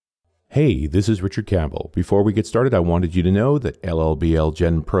Hey, this is Richard Campbell. Before we get started, I wanted you to know that LLBL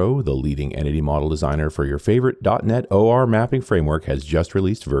Gen Pro, the leading entity model designer for your favorite .NET OR mapping framework, has just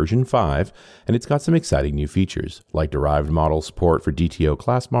released version 5, and it's got some exciting new features, like derived model support for DTO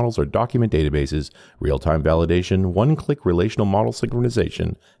class models or document databases, real-time validation, one-click relational model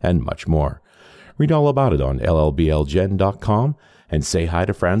synchronization, and much more. Read all about it on llblgen.com, and say hi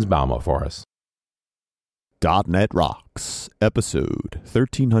to Franz Baumer for us. .NET Rocks, episode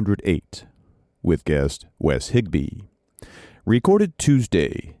 1308, with guest Wes Higbee. Recorded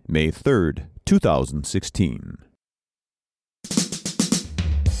Tuesday, May 3rd, 2016.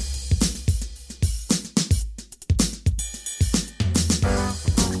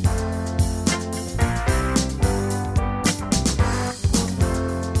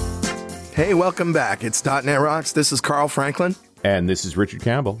 Hey, welcome back. It's .NET Rocks. This is Carl Franklin. And this is Richard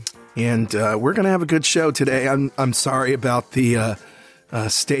Campbell. And we're going to have a good show today. I'm sorry about the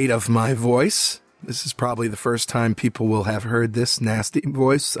state of my voice. This is probably the first time people will have heard this nasty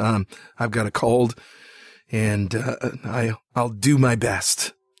voice. I've got a cold, and I'll do my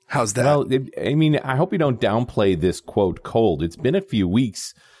best. How's that? Well, I hope you don't downplay this, quote, cold. It's been a few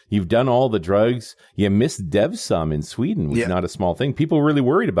weeks. You've done all the drugs. You missed DevSum in Sweden, which is not a small thing. People were really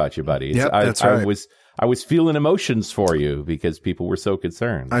worried about you, buddy. Yep, that's right. I was feeling emotions for you because people were so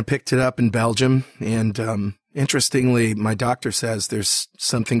concerned. I picked it up in Belgium, and interestingly, my doctor says there's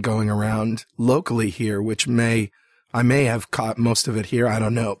something going around locally here, which I may have caught most of it here. I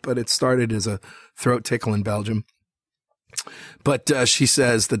don't know, but it started as a throat tickle in Belgium. But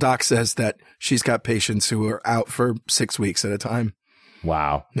the doc says that she's got patients who are out for 6 weeks at a time.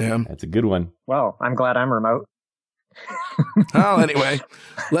 Wow. Yeah. That's a good one. Well, I'm glad I'm remote. Well, anyway,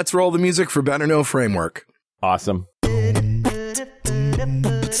 let's roll the music for Better Know Framework. Awesome.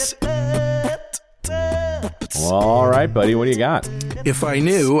 Well, all right, buddy. What do you got? If I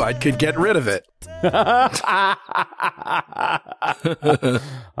knew, I could get rid of it.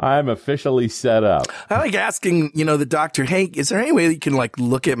 I'm officially set up. I like asking, the doctor, hey, is there any way that you can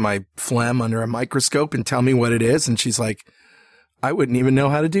look at my phlegm under a microscope and tell me what it is? And she's like, I wouldn't even know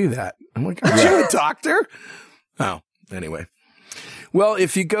how to do that. I'm like, aren't you a doctor? Oh, anyway. Well,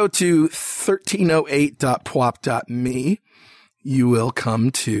 if you go to 1308.pwop.me, you will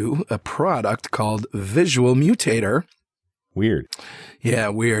come to a product called Visual Mutator. Weird. Yeah,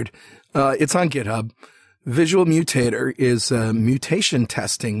 weird. It's on GitHub. Visual Mutator is a mutation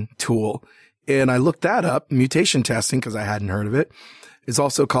testing tool. And I looked that up, mutation testing, because I hadn't heard of it. It's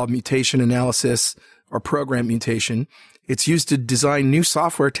also called mutation analysis or program mutation. It's used to design new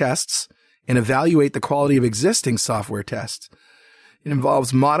software tests and evaluate the quality of existing software tests. It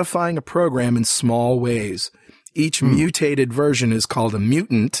involves modifying a program in small ways. Each mutated version is called a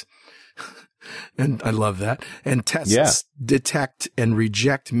mutant. And I love that. And tests detect and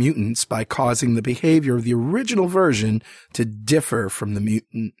reject mutants by causing the behavior of the original version to differ from the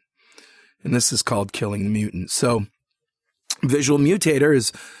mutant. And this is called killing the mutant. So Visual Mutator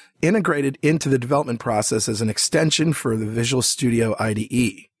is integrated into the development process as an extension for the Visual Studio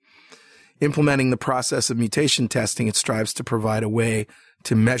IDE. Implementing the process of mutation testing, it strives to provide a way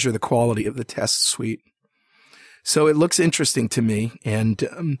to measure the quality of the test suite. So it looks interesting to me,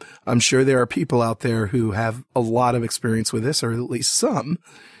 and I'm sure there are people out there who have a lot of experience with this, or at least some,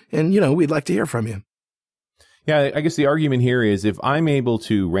 and, we'd like to hear from you. Yeah, I guess the argument here is if I'm able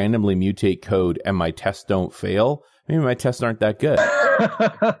to randomly mutate code and my tests don't fail, maybe my tests aren't that good.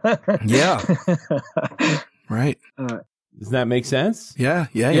 Yeah. Right. Does that make sense? Yeah.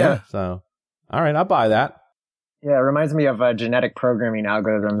 So, all right, I'll buy that. Yeah, it reminds me of genetic programming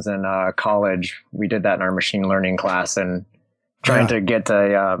algorithms in college. We did that in our machine learning class and trying to get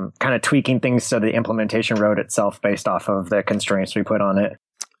kind of tweaking things so the implementation wrote itself based off of the constraints we put on it.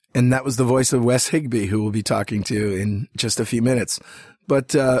 And that was the voice of Wes Higbee, who we'll be talking to in just a few minutes.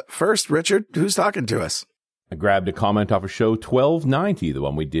 But first, Richard, who's talking to us? I grabbed a comment off of show 1290, the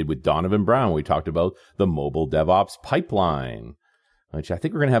one we did with Donovan Brown. We talked about the mobile DevOps pipeline, which I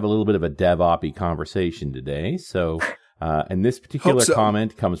think we're going to have a little bit of a DevOps-y conversation today. So, and this particular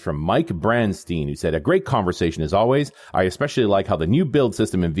comment comes from Mike Brandstein, who said, a great conversation as always. I especially like how the new build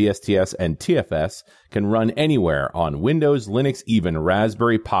system in VSTS and TFS can run anywhere on Windows, Linux, even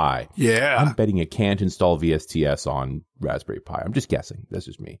Raspberry Pi. Yeah. I'm betting you can't install VSTS on Raspberry Pi. I'm just guessing. This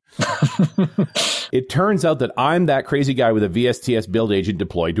is me. It turns out that I'm that crazy guy with a VSTS build agent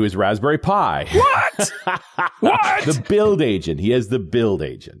deployed to his Raspberry Pi. What? What? The build agent. He has the build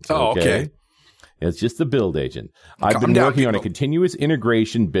agent. Oh, okay. It's just the build agent. I've been working on a continuous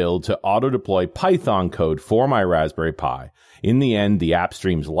integration build to auto-deploy Python code for my Raspberry Pi. In the end, the app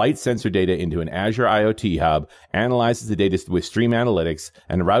streams light sensor data into an Azure IoT hub, analyzes the data with Stream Analytics,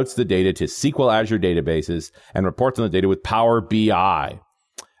 and routes the data to SQL Azure databases, and reports on the data with Power BI.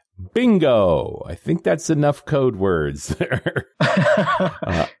 Bingo! I think that's enough code words there.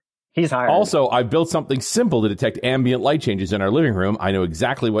 He's hired. Also, I built something simple to detect ambient light changes in our living room. I know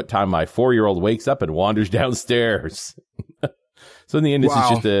exactly what time my 4-year-old wakes up and wanders downstairs. So in the end, this is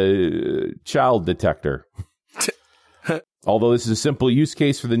just a child detector. Although this is a simple use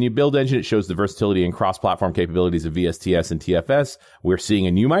case for the new build engine, it shows the versatility and cross-platform capabilities of VSTS and TFS. We're seeing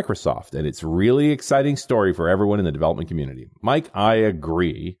a new Microsoft, and it's really exciting story for everyone in the development community. Mike, I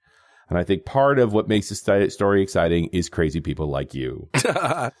agree. And I think part of what makes this story exciting is crazy people like you.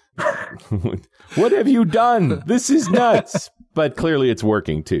 What have you done? This is nuts. But clearly it's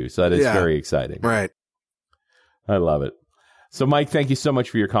working too. So that is very exciting. Right. I love it. So, Mike, thank you so much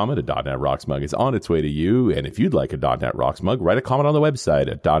for your comment. A .NET Rocks mug is on its way to you. And if you'd like a .NET Rocks mug, write a comment on the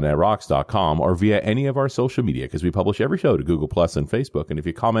website at .NETRocks.com or via any of our social media, because we publish every show to Google Plus and Facebook. And if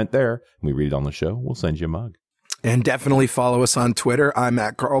you comment there and we read it on the show, we'll send you a mug. And definitely follow us on Twitter. I'm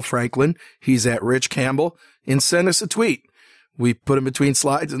at Carl Franklin. He's at Rich Campbell. And send us a tweet. We put him between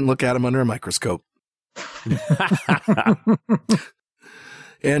slides and look at him under a microscope.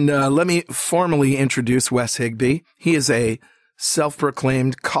 And let me formally introduce Wes Higbee. He is a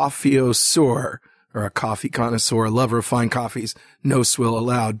self-proclaimed coffeeosaur, or a coffee connoisseur, a lover of fine coffees, no swill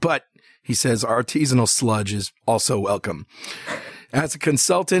allowed. But he says artisanal sludge is also welcome. As a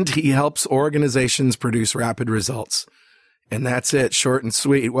consultant, he helps organizations produce rapid results. And that's it, short and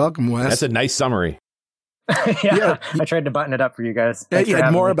sweet. Welcome, Wes. That's a nice summary. Yeah, I tried to button it up for you guys. Yeah, you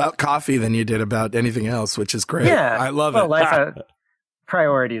had more about coffee than you did about anything else, which is great. Yeah, I love it. Life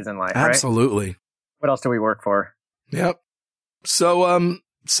priorities in life, absolutely. Right? What else do we work for? Yep. So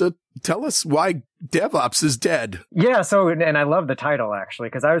tell us why DevOps is dead. Yeah. So, and I love the title actually,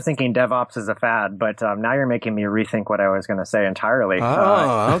 because I was thinking DevOps is a fad, but now you're making me rethink what I was going to say entirely.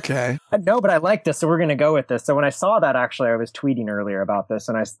 Oh, okay. No, but I like this, so we're going to go with this. So when I saw that, actually, I was tweeting earlier about this,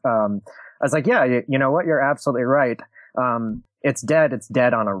 and I was like, yeah, you know what? You're absolutely right. It's dead. It's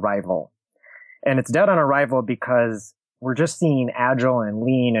dead on arrival. And it's dead on arrival because we're just seeing Agile and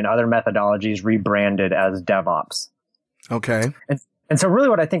Lean and other methodologies rebranded as DevOps. Okay. And so really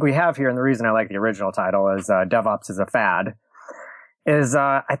what I think we have here, and the reason I like the original title is DevOps is a fad, is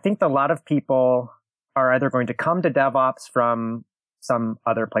I think that a lot of people are either going to come to DevOps from some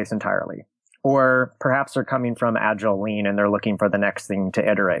other place entirely, or perhaps they're coming from Agile Lean and they're looking for the next thing to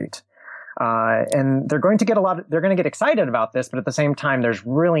iterate. And they're going to get excited about this, but at the same time, there's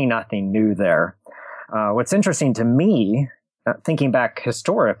really nothing new there. What's interesting to me, thinking back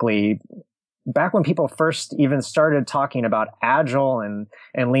historically, back when people first even started talking about Agile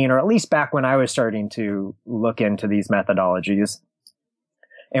and Lean, or at least back when I was starting to look into these methodologies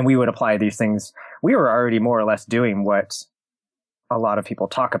and we would apply these things, we were already more or less doing what a lot of people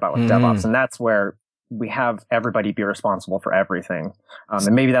talk about with DevOps. And that's where we have everybody be responsible for everything.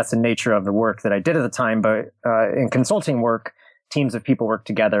 And maybe that's the nature of the work that I did at the time. But in consulting work, teams of people work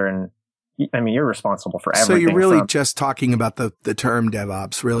together, and I mean, you're responsible for everything. So you're really just talking about the term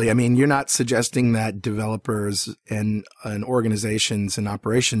DevOps, really. I mean, you're not suggesting that developers and organizations and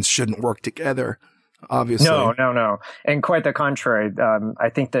operations shouldn't work together, obviously. No. And quite the contrary. I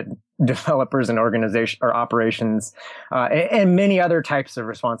think that developers and organization or operations and many other types of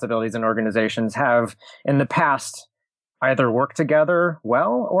responsibilities in organizations have in the past either worked together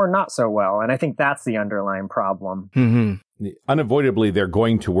well or not so well. And I think that's the underlying problem. Mm-hmm. Unavoidably, they're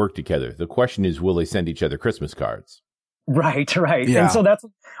going to work together. The question is, will they send each other Christmas cards? Right. Yeah. And so that's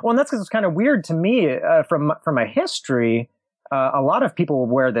because it's kind of weird to me from my history. A lot of people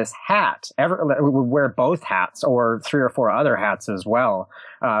would wear this hat, would wear both hats or 3 or 4 other hats as well.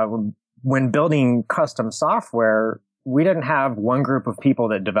 When building custom software, we didn't have one group of people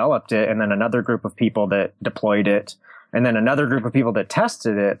that developed it and then another group of people that deployed it and then another group of people that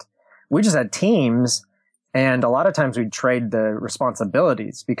tested it. We just had teams. And a lot of times we'd trade the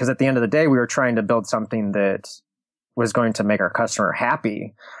responsibilities because at the end of the day, we were trying to build something that was going to make our customer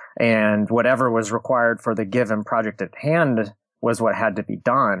happy. And whatever was required for the given project at hand was what had to be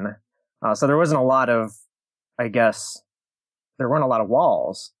done. So there wasn't a lot of, there weren't a lot of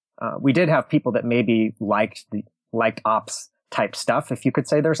walls. We did have people that maybe liked ops type stuff. If you could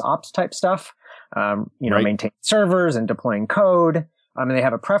say there's ops type stuff, right. Maintaining servers and deploying code. And they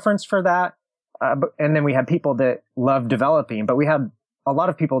have a preference for that. And then we had people that loved developing, but we had a lot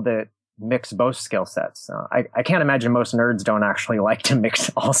of people that mix both skill sets. I can't imagine most nerds don't actually like to mix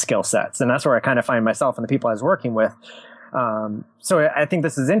all skill sets. And that's where I kind of find myself and the people I was working with. So I think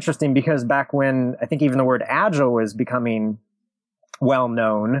this is interesting because back when I think even the word Agile was becoming well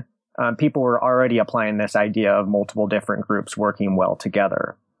known, people were already applying this idea of multiple different groups working well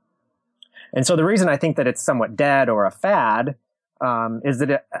together. And so the reason I think that it's somewhat dead or a fad is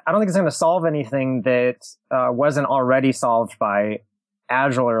that I don't think it's going to solve anything that wasn't already solved by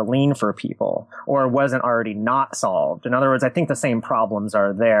Agile or Lean for people, or wasn't already not solved. In other words, I think the same problems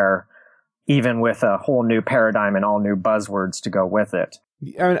are there, even with a whole new paradigm and all new buzzwords to go with it.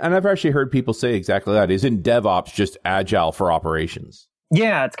 And I've actually heard people say exactly that. Isn't DevOps just Agile for operations?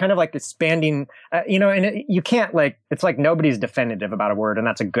 Yeah, it's kind of like expanding, and you can't it's like nobody's definitive about a word, and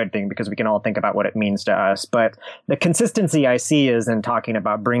that's a good thing because we can all think about what it means to us. But the consistency I see is in talking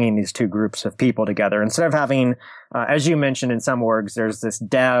about bringing these two groups of people together. Instead of having, as you mentioned in some orgs, there's this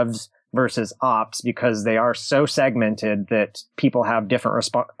devs versus ops because they are so segmented that people have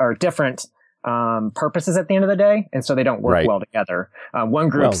different purposes at the end of the day, and so they don't work well together. One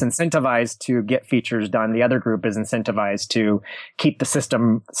group's incentivized to get features done. The other group is incentivized to keep the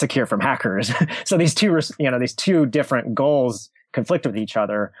system secure from hackers. So these two different goals conflict with each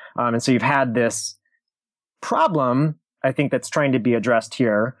other. And so you've had this problem, I think, that's trying to be addressed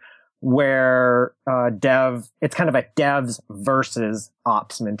here, where it's kind of a devs versus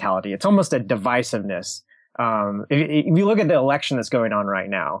ops mentality. It's almost a divisiveness. If you look at the election that's going on right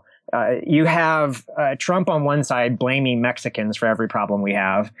now, you have Trump on one side blaming Mexicans for every problem we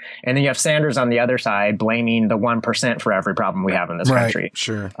have, and then you have Sanders on the other side blaming the 1% for every problem we have in this country.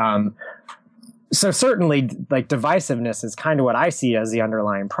 Sure. So certainly, divisiveness is kind of what I see as the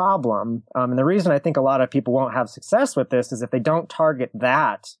underlying problem. And the reason I think a lot of people won't have success with this is if they don't target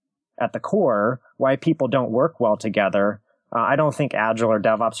that at the core, why people don't work well together. I don't think Agile or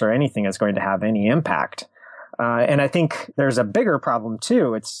DevOps or anything is going to have any impact. And I think there's a bigger problem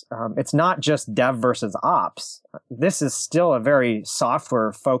too. It's not just dev versus ops. This is still a very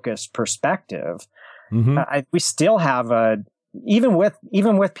software focused perspective. Mm-hmm. We still have even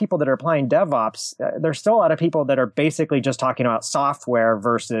with people that are applying DevOps, there's still a lot of people that are basically just talking about software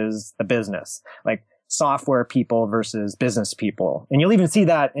versus the business, like software people versus business people. And you'll even see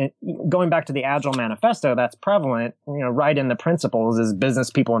that going back to the Agile manifesto, that's prevalent, right in the principles is business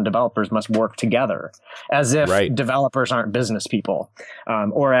people and developers must work together, as if developers aren't business people,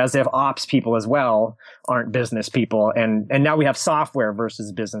 or as if ops people as well aren't business people. And now we have software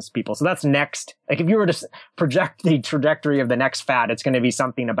versus business people. So that's next. Like if you were to project the trajectory of the next fad, it's going to be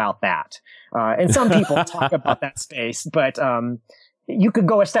something about that. And some people talk about that space, but you could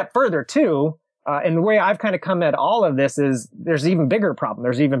go a step further too. And the way I've kind of come at all of this is there's an even bigger problem.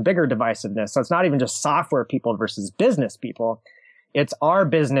 There's even bigger divisiveness. So it's not even just software people versus business people. It's our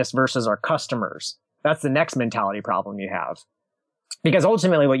business versus our customers. That's the next mentality problem you have. Because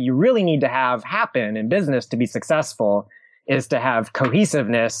ultimately what you really need to have happen in business to be successful is to have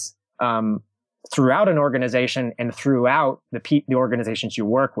cohesiveness throughout an organization and throughout the organizations you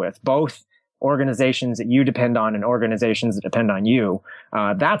work with, both organizations that you depend on and organizations that depend on you.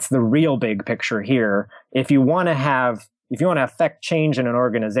 That's the real big picture here. If you want to affect change in an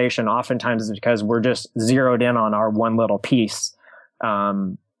organization, oftentimes it's because we're just zeroed in on our one little piece,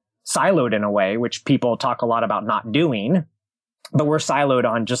 siloed in a way, which people talk a lot about not doing, but we're siloed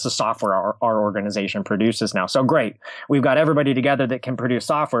on just the software our organization produces now. So great. We've got everybody together that can produce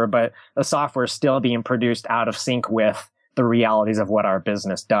software, but the software is still being produced out of sync with the realities of what our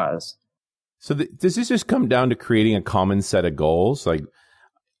business does. So does this just come down to creating a common set of goals? Like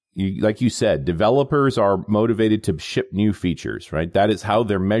you said, developers are motivated to ship new features, right? That is how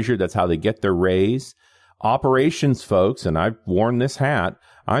they're measured. That's how they get their raise. Operations folks, and I've worn this hat,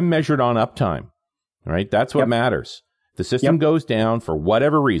 I'm measured on uptime, right? That's what matters. The system goes down for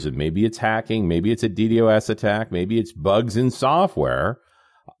whatever reason. Maybe it's hacking. Maybe it's a DDoS attack. Maybe it's bugs in software.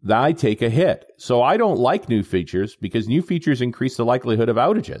 I take a hit. So I don't like new features because new features increase the likelihood of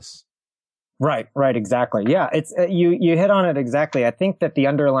outages. Right, exactly. Yeah, it's you hit on it exactly. I think that the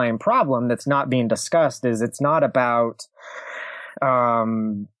underlying problem that's not being discussed is it's not about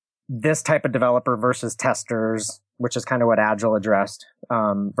this type of developer versus testers, which is kind of what Agile addressed,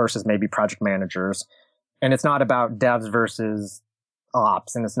 versus maybe project managers. And it's not about devs versus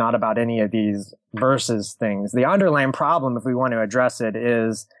ops, and it's not about any of these versus things. The underlying problem, if we want to address it,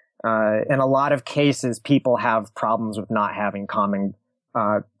 is in a lot of cases, people have problems with not having common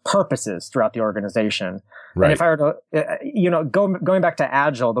purposes throughout the organization. Right. And if I were to, going back to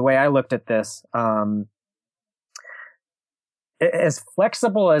Agile, the way I looked at this, as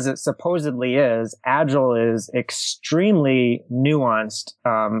flexible as it supposedly is, Agile is extremely nuanced.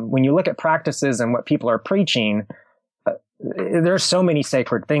 When you look at practices and what people are preaching, there's so many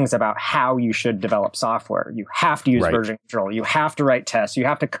sacred things about how you should develop software. You have to use version control. You have to write tests. You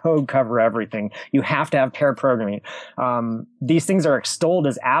have to code cover everything. You have to have pair programming. These things are extolled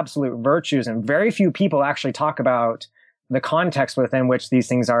as absolute virtues, and very few people actually talk about the context within which these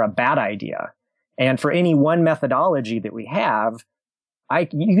things are a bad idea. And for any one methodology that we have,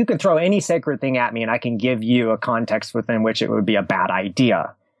 you could throw any sacred thing at me and I can give you a context within which it would be a bad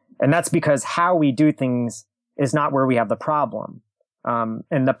idea. And that's because how we do things is not where we have the problem.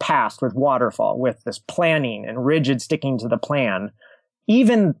 In the past with waterfall, with this planning and rigid sticking to the plan,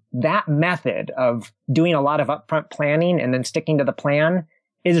 even that method of doing a lot of upfront planning and then sticking to the plan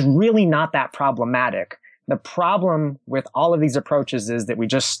is really not that problematic. The problem with all of these approaches is that we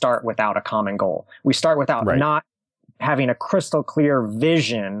just start without a common goal. We start without not having a crystal clear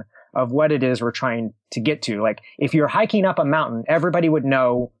vision of what it is we're trying to get to. Like if you're hiking up a mountain, everybody would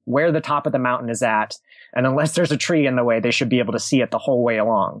know where the top of the mountain is at. And unless there's a tree in the way, they should be able to see it the whole way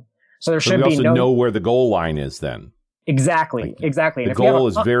along. So there should be also know where the goal line is then. Exactly. Exactly. The goal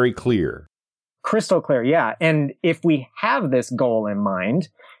is very clear. Crystal clear. Yeah. And if we have this goal in mind,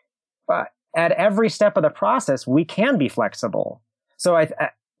 at every step of the process, we can be flexible. So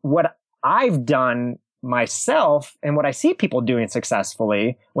what I've done myself and what I see people doing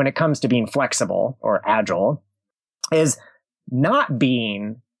successfully when it comes to being flexible or agile is not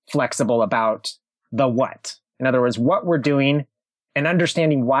being flexible about the what. In other words, what we're doing and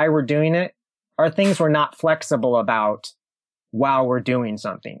understanding why we're doing it are things we're not flexible about while we're doing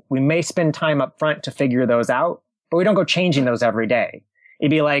something. We may spend time up front to figure those out, but we don't go changing those every day.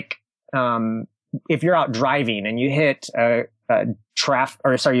 It'd be like, if you're out driving and you hit you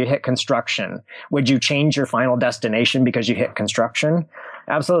hit construction, would you change your final destination because you hit construction?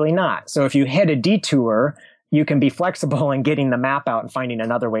 Absolutely not. So if you hit a detour, you can be flexible in getting the map out and finding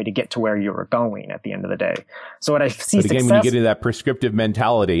another way to get to where you were going at the end of the day. So what I see but again, when you get into that prescriptive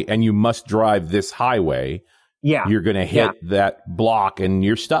mentality and you must drive this highway, you're going to hit that block and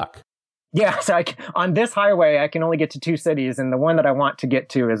you're stuck. Yeah, so on this highway, I can only get to 2 cities, and the one that I want to get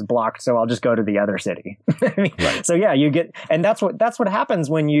to is blocked, so I'll just go to the other city. So yeah, and that's what happens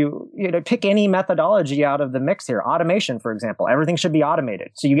when you pick any methodology out of the mix here. Automation, for example, everything should be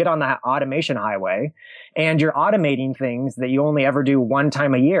automated. So you get on the automation highway, and you're automating things that you only ever do one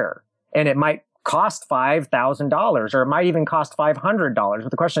time a year, and it might cost $5,000, or it might even cost $500.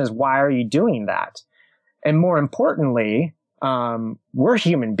 But the question is, why are you doing that? And more importantly, we're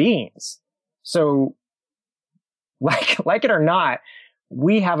human beings. So like it or not,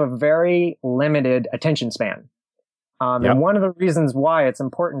 we have a very limited attention span. And one of the reasons why it's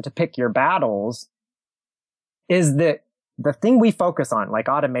important to pick your battles is that the thing we focus on, like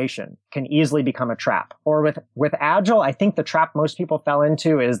automation, can easily become a trap. Or with Agile, I think the trap most people fell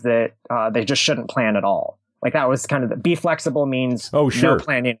into is that they just shouldn't plan at all. Like that was kind of be flexible means no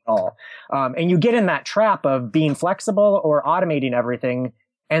planning at all. And you get in that trap of being flexible or automating everything.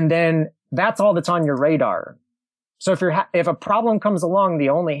 And then that's all that's on your radar. So if a problem comes along, the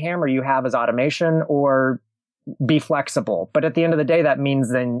only hammer you have is automation or be flexible. But at the end of the day, that means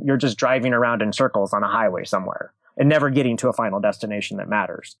then you're just driving around in circles on a highway somewhere and never getting to a final destination that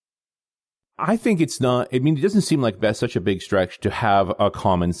matters. I think it's not, it doesn't seem like that's such a big stretch to have a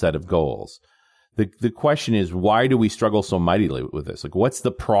common set of goals. The question is, why do we struggle so mightily with this? Like, what's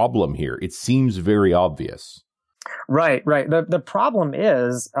the problem here? It seems very obvious. Right. The problem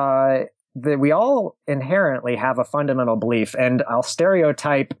is that we all inherently have a fundamental belief, and I'll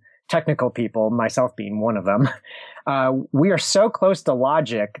stereotype technical people, myself being one of them. We are so close to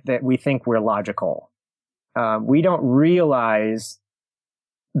logic that we think we're logical. We don't realize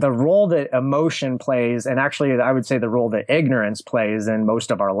the role that emotion plays, and actually I would say the role that ignorance plays in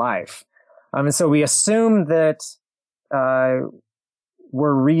most of our life. And so we assume that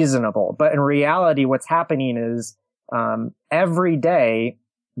we're reasonable, but in reality, what's happening is every day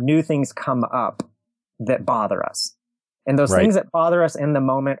new things come up that bother us, and those things that bother us in the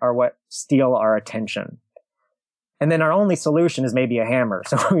moment are what steal our attention. And then our only solution is maybe a hammer.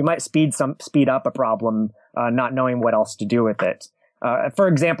 So we might speed up a problem, not knowing what else to do with it. For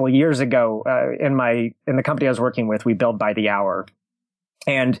example, years ago, in the company I was working with, we billed by the hour.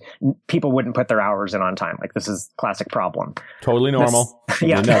 And people wouldn't put their hours in on time. Like, this is classic problem. Totally normal.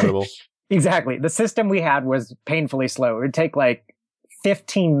 Inevitable. Exactly. The system we had was painfully slow. It would take like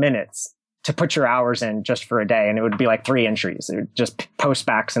 15 minutes to put your hours in just for a day. And it would be like 3 entries. It would just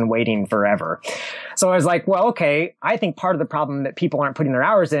postbacks and waiting forever. So I was like, well, okay, I think part of the problem that people aren't putting their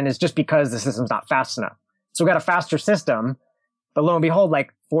hours in is just because the system's not fast enough. So we got a faster system. But lo and behold,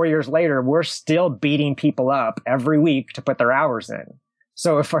 like 4 years later, we're still beating people up every week to put their hours in.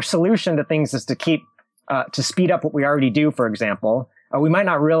 So if our solution to things is to to speed up what we already do, for example, we might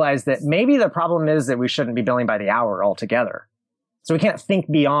not realize that maybe the problem is that we shouldn't be billing by the hour altogether. So we can't think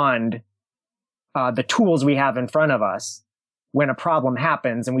beyond the tools we have in front of us when a problem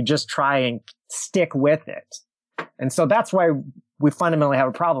happens, and we just try and stick with it. And so that's why we fundamentally have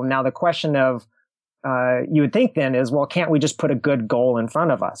a problem. Now, the question of, you would think then is, well, can't we just put a good goal in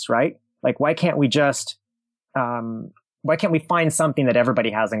front of us, right? Like, why can't we find something that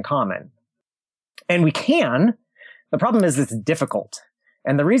everybody has in common? And we can. The problem is it's difficult.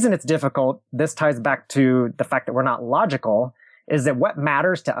 And the reason it's difficult, this ties back to the fact that we're not logical, is that what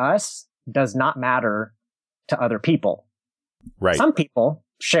matters to us does not matter to other people. Right. Some people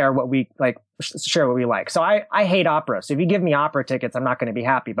share what we like. So I hate opera. So if you give me opera tickets, I'm not going to be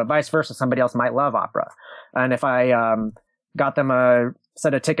happy. But vice versa, somebody else might love opera. And if I got them a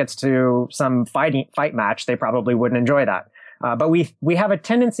set of tickets to some fight match, they probably wouldn't enjoy that. But we have a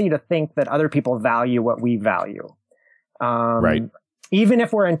tendency to think that other people value what we value. Right. Even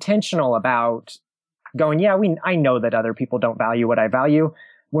if we're intentional about going, yeah, I know that other people don't value what I value.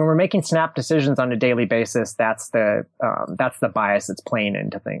 When we're making snap decisions on a daily basis, that's the bias that's playing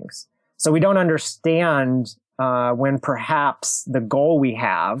into things. So we don't understand when perhaps the goal we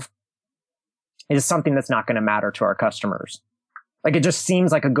have is something that's not going to matter to our customers. Like, it just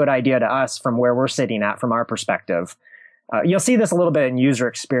seems like a good idea to us from where we're sitting at, from our perspective. You'll see this a little bit in user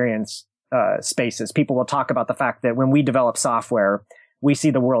experience spaces. People will talk about the fact that when we develop software, we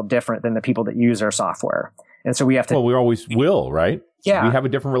see the world different than the people that use our software. And so we have to... Well, we always will, right? Yeah. We have a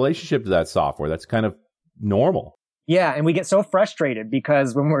different relationship to that software. That's kind of normal. Yeah. And we get so frustrated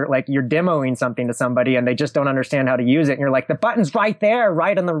because when we're like, you're demoing something to somebody and they just don't understand how to use it. And you're like, the button's right there,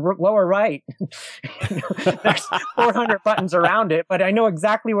 right on the lower right. There's 400 buttons around it, but I know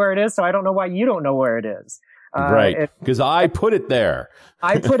exactly where it is. So I don't know why you don't know where it is. Right. Because I put it there.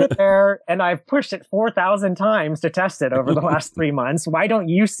 I put it there and I've pushed it 4,000 times to test it over the last 3 months. Why don't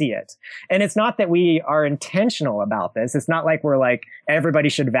you see it? And it's not that we are intentional about this. It's not like we're like, everybody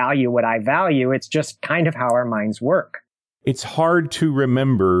should value what I value. It's just kind of how our minds work. It's hard to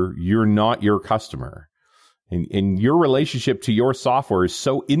remember you're not your customer. And your relationship to your software is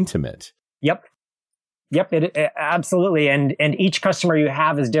so intimate. Yep. It absolutely. And each customer you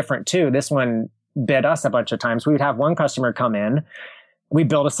have is different too. This one bid us a bunch of times. We would have one customer come in, we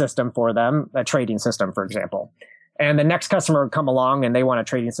build a system for them, a trading system, for example. And the next customer would come along and they want a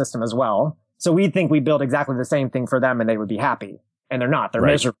trading system as well. So we think we build exactly the same thing for them and they would be happy. And they're not. They're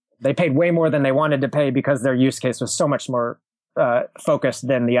miserable. They paid way more than they wanted to pay because their use case was so much more focused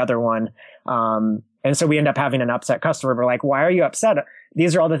than the other one. And so we end up having an upset customer. We're like, why are you upset?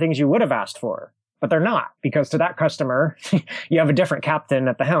 These are all the things you would have asked for. But they're not, because to that customer, you have a different captain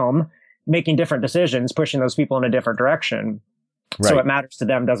at the helm, making different decisions, pushing those people in a different direction. Right. So what matters to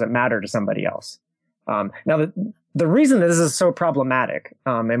them doesn't matter to somebody else. Now, the reason that this is so problematic,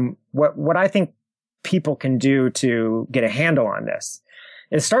 and what I think people can do to get a handle on this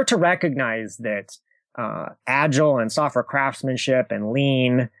is start to recognize that Agile and software craftsmanship and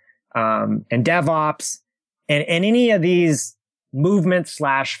Lean and DevOps and any of these movements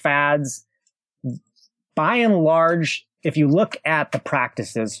 / fads, by and large, if you look at the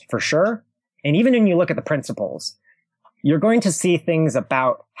practices for sure, and even when you look at the principles, you're going to see things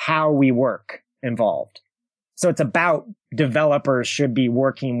about how we work involved. So it's about developers should be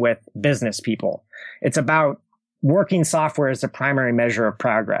working with business people. It's about working software as a primary measure of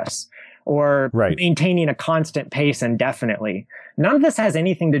progress, or maintaining a constant pace indefinitely. None of this has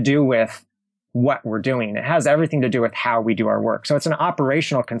anything to do with what we're doing. It has everything to do with how we do our work. So it's an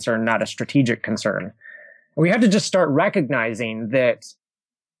operational concern, not a strategic concern. We have to just start recognizing that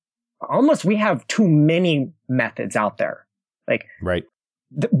almost we have too many methods out there. Like,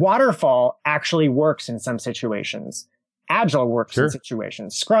 the waterfall actually works in some situations. Agile works in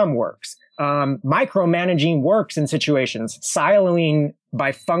situations. Scrum works. Micromanaging works in situations. Siloing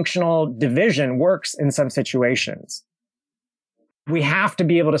by functional division works in some situations. We have to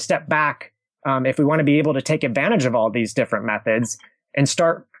be able to step back if we want to be able to take advantage of all these different methods and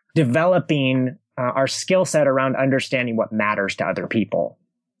start developing our skill set around understanding what matters to other people.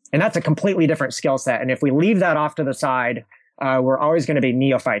 And that's a completely different skill set. And if we leave that off to the side, we're always going to be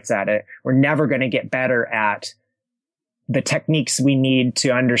neophytes at it. We're never going to get better at the techniques we need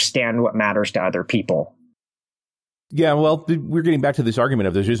to understand what matters to other people. Yeah, well, we're getting back to this argument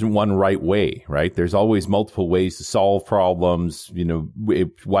of there isn't one right way, right? There's always multiple ways to solve problems. You know,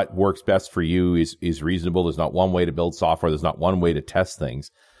 what works best for you is reasonable. There's not one way to build software. There's not one way to test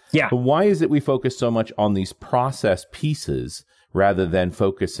things. Yeah. But why is it we focus so much on these process pieces rather than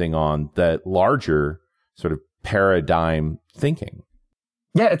focusing on the larger sort of paradigm thinking.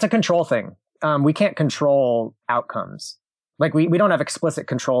 Yeah, it's a control thing. We can't control outcomes. Like we don't have explicit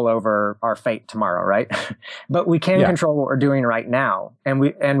control over our fate tomorrow, right? But we can control what we're doing right now.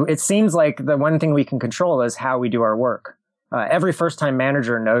 And it seems like the one thing we can control is how we do our work. Every first-time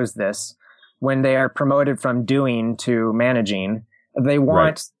manager knows this. When they are promoted from doing to managing, they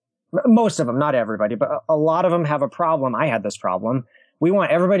want, most of them, not everybody, but a lot of them have a problem. I had this problem. We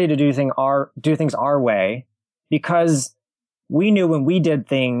want everybody to do things our way because we knew when we did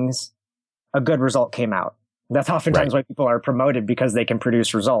things, a good result came out. That's oftentimes why people are promoted, because they can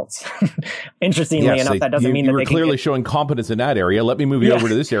produce results. Interestingly enough, that doesn't mean that they clearly showing competence in that area. Let me move you over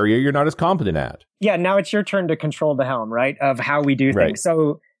to this area you're not as competent at. Yeah, now it's your turn to control the helm, right, of how we do things.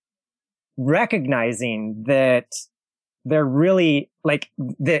 So recognizing that they're really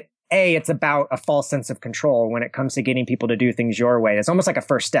it's about a false sense of control when it comes to getting people to do things your way. It's almost like a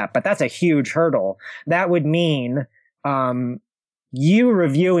first step, but that's a huge hurdle. That would mean you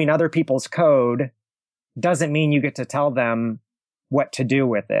reviewing other people's code doesn't mean you get to tell them what to do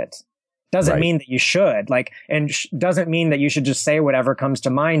with it. Doesn't mean that you should, doesn't mean that you should just say whatever comes to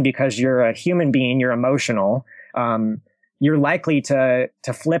mind, because you're a human being, you're emotional. You're likely to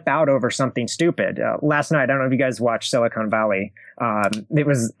flip out over something stupid. Last night, I don't know if you guys watched Silicon Valley. It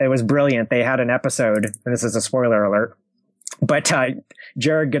was brilliant. They had an episode, and this is a spoiler alert, but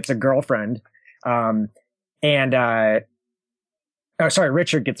Jared gets a girlfriend,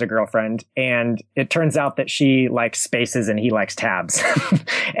 Richard gets a girlfriend, and it turns out that she likes spaces and he likes tabs.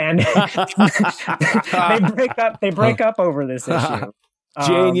 And they break up over this issue.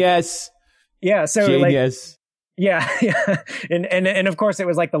 Jane, yes. Yeah. So Jane, yes. Yeah. And of course it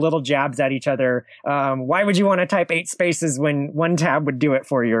was like the little jabs at each other. Why would you want to type 8 spaces when one tab would do it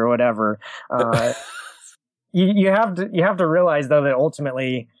for you or whatever? You have to realize though that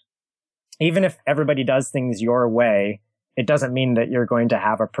ultimately, even if everybody does things your way, it doesn't mean that you're going to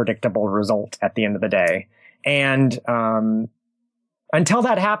have a predictable result at the end of the day. And until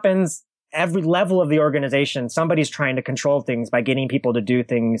that happens, every level of the organization, somebody's trying to control things by getting people to do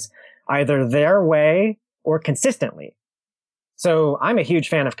things either their way or consistently. So I'm a huge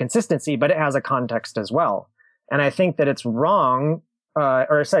fan of consistency, but it has a context as well. And I think that it's wrong, I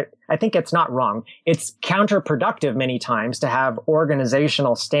think it's not wrong. It's counterproductive many times to have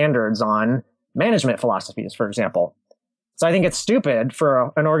organizational standards on management philosophies, for example. So I think it's stupid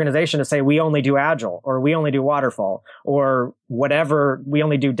for an organization to say we only do Agile, or we only do Waterfall, or whatever, we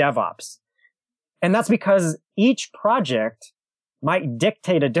only do DevOps. And that's because each project might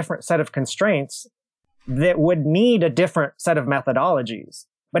dictate a different set of constraints that would need a different set of methodologies.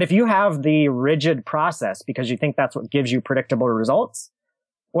 But if you have the rigid process because you think that's what gives you predictable results,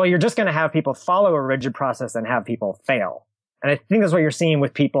 well, you're just going to have people follow a rigid process and have people fail. And I think that's what you're seeing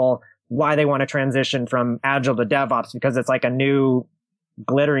with people, why they want to transition from Agile to DevOps, because it's like a new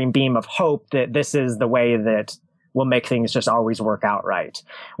glittering beam of hope that this is the way that will make things just always work out right.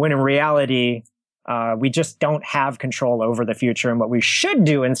 When in reality, we just don't have control over the future. And what we should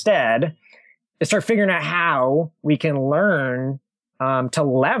do instead is start figuring out how we can learn to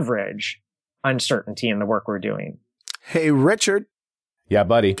leverage uncertainty in the work we're doing. Hey, Richard. Yeah,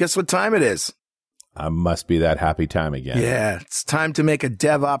 buddy. Guess what time it is? I must be that happy time again. Yeah, it's time to make a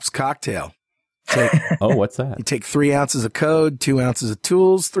DevOps cocktail. Oh, what's that? You take 3 ounces of code, 2 ounces of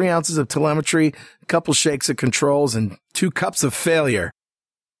tools, 3 ounces of telemetry, a couple shakes of controls, and 2 cups of failure.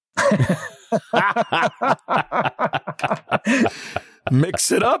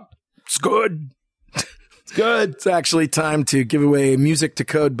 Mix it up. It's good. It's good. It's actually time to give away Music to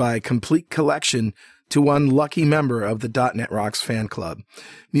Code by Complete Collection to one lucky member of the .NET Rocks fan club.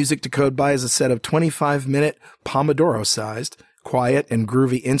 Music to Code by is a set of 25-minute Pomodoro-sized, quiet and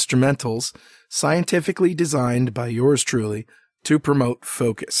groovy instrumentals scientifically designed by yours truly to promote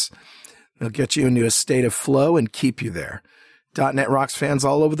focus. They'll get you into a state of flow and keep you there. .NET Rocks fans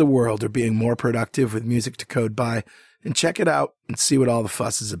all over the world are being more productive with Music to Code by, and check it out and see what all the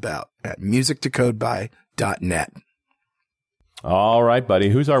fuss is about at musictocodeby.net. All right, buddy.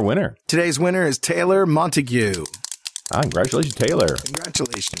 Who's our winner? Today's winner is Taylor Montague. Congratulations, Taylor.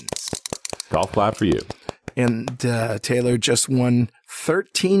 Congratulations. Golf clap for you. And Taylor just won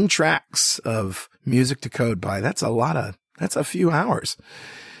 13 tracks of Music to Code by. That's a few hours.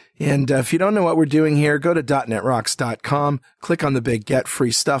 And if you don't know what we're doing here, go to .netrocks.com, click on the big Get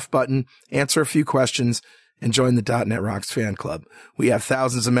Free Stuff button, answer a few questions, and join the .NET Rocks fan club. We have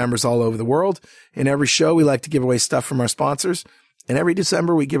thousands of members all over the world. In every show, we like to give away stuff from our sponsors. And every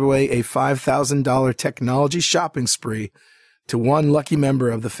December, we give away a $5,000 technology shopping spree to one lucky member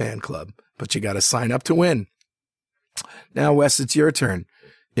of the fan club. But you got to sign up to win. Now, Wes, it's your turn.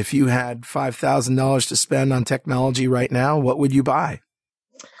 If you had $5,000 to spend on technology right now, what would you buy?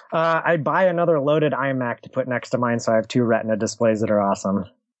 I'd buy another loaded iMac to put next to mine, so I have 2 Retina displays that are awesome.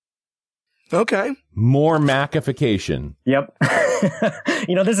 Okay. More Macification. Yep.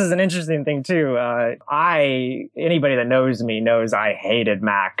 This is an interesting thing too. Anybody that knows me knows I hated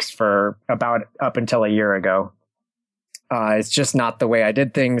Macs for about up until a year ago. It's just not the way I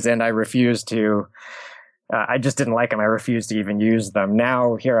did things, and I refused to. I just didn't like them. I refused to even use them.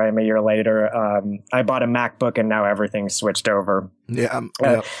 Now, here I am a year later. I bought a MacBook, and now everything's switched over. Yeah.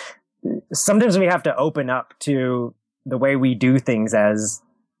 Sometimes we have to open up to the way we do things as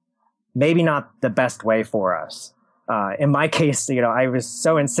maybe not the best way for us. In my case, I was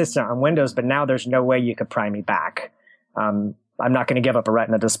so insistent on Windows, but now there's no way you could pry me back. I'm not going to give up a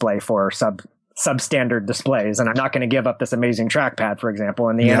Retina display for substandard displays, and I'm not going to give up this amazing trackpad, for example,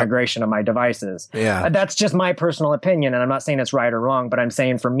 and the integration of my devices. Yeah. That's just my personal opinion, and I'm not saying it's right or wrong, but I'm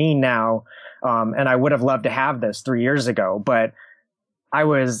saying for me now, and I would have loved to have this 3 years ago, but I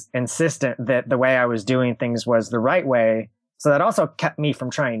was insistent that the way I was doing things was the right way. So that also kept me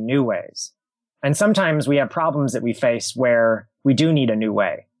from trying new ways. And sometimes we have problems that we face where we do need a new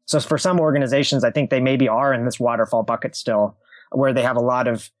way. So for some organizations, I think they maybe are in this waterfall bucket still, where they have a lot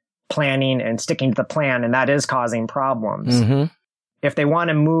of planning and sticking to the plan, and that is causing problems. Mm-hmm. If they want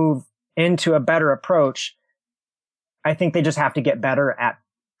to move into a better approach, I think they just have to get better at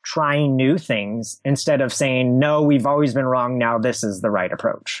trying new things instead of saying, no, we've always been wrong. Now this is the right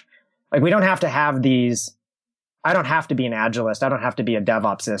approach. Like, we don't have to have these. I don't have to be an Agilist. I don't have to be a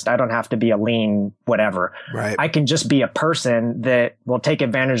DevOpsist. I don't have to be a lean whatever. Right. I can just be a person that will take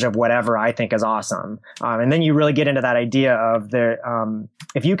advantage of whatever I think is awesome. And then you really get into that idea of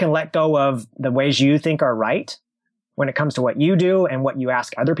if you can let go of the ways you think are right when it comes to what you do and what you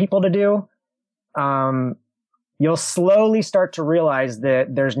ask other people to do, you'll slowly start to realize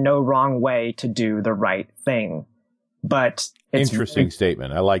that there's no wrong way to do the right thing. But it's interesting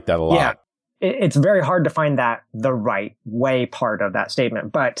statement. I like that a lot. Yeah. It's very hard to find that the right way part of that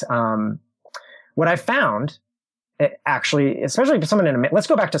statement. But what I found, actually, especially for someone let's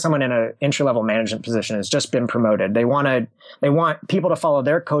go back to someone in an entry-level management position has just been promoted. They want people to follow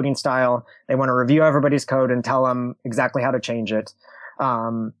their coding style. They want to review everybody's code and tell them exactly how to change it.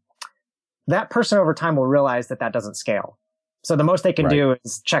 That person over time will realize that doesn't scale. So the most they can do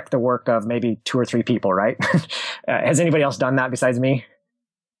is check the work of maybe 2 or 3 people, right? Has anybody else done that besides me?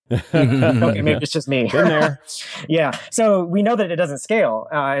 Okay, maybe it's just me. Been there. Yeah. So we know that it doesn't scale.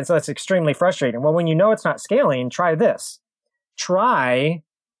 And so that's extremely frustrating. Well, when you know it's not scaling, try this. Try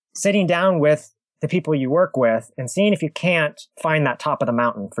sitting down with the people you work with and seeing if you can't find that top of the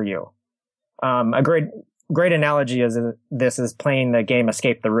mountain for you. A great analogy is this is playing the game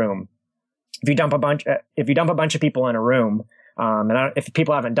Escape the Room. If you dump a bunch of people in a room, if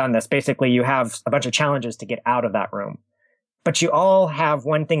people haven't done this, basically you have a bunch of challenges to get out of that room. But you all have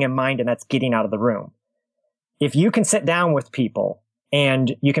one thing in mind, and that's getting out of the room. If you can sit down with people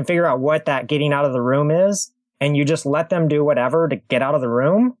and you can figure out what that getting out of the room is, and you just let them do whatever to get out of the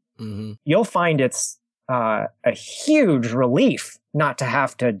room, you'll find it's a huge relief not to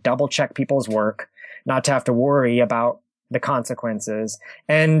have to double check people's work, not to have to worry about the consequences.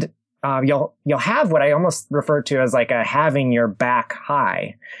 And you'll have what I almost refer to as like a having your back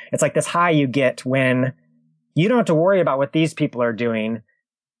high. It's like this high you get when you don't have to worry about what these people are doing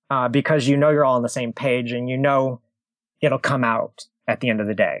because you know you're all on the same page and you know it'll come out at the end of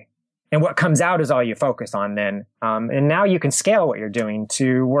the day. And what comes out is all you focus on then. And now you can scale what you're doing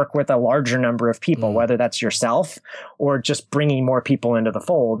to work with a larger number of people, whether that's yourself or just bringing more people into the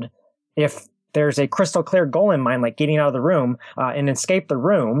fold. If there's a crystal clear goal in mind, like getting out of the room and escape the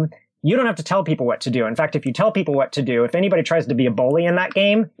room, you don't have to tell people what to do. In fact, if you tell people what to do, if anybody tries to be a bully in that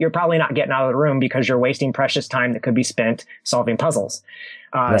game, you're probably not getting out of the room because you're wasting precious time that could be spent solving puzzles.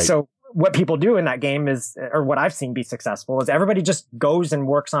 So what people do in that game is, or what I've seen be successful, is everybody just goes and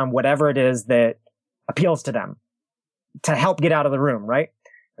works on whatever it is that appeals to them to help get out of the room, right?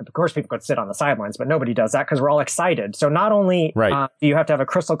 And of course, people could sit on the sidelines, but nobody does that because we're all excited. So not only do you have to have a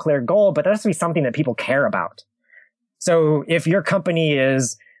crystal clear goal, but there has to be something that people care about. So if your company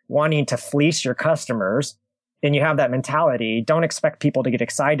is wanting to fleece your customers and you have that mentality, don't expect people to get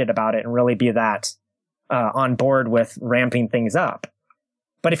excited about it and really be that on board with ramping things up.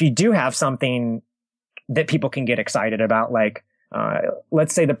 But if you do have something that people can get excited about, like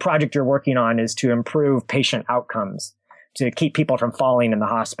let's say the project you're working on is to improve patient outcomes, to keep people from falling in the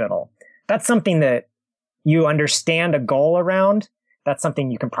hospital. That's something that you understand a goal around. That's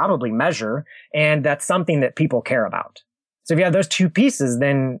something you can probably measure. And that's something that people care about. So if you have those two pieces,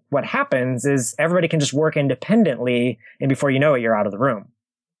 then what happens is everybody can just work independently, and before you know it, you're out of the room.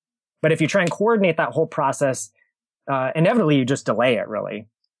 But if you try and coordinate that whole process, inevitably you just delay it, really.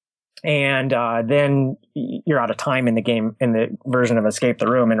 And then you're out of time in the game, in the version of Escape the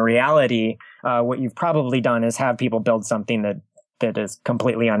Room. In reality, what you've probably done is have people build something that is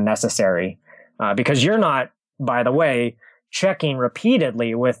completely unnecessary, because you're not, by the way, checking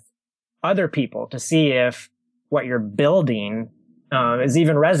repeatedly with other people to see if what you're building is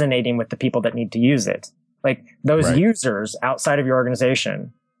even resonating with the people that need to use it. Like those users outside of your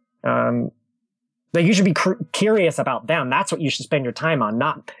organization, like you should be curious about them. That's what you should spend your time on,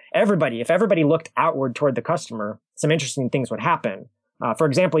 not everybody. If everybody looked outward toward the customer, some interesting things would happen. For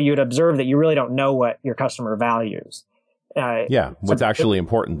example, you'd observe that you really don't know what your customer values. What's actually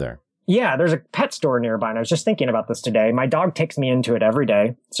important there. Yeah, there's a pet store nearby, and I was just thinking about this today. My dog takes me into it every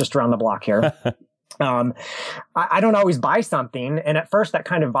day. It's just around the block here. I don't always buy something, and at first that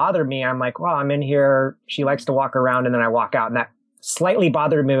kind of bothered me. I'm like, well, I'm in here. She likes to walk around, and then I walk out, and that slightly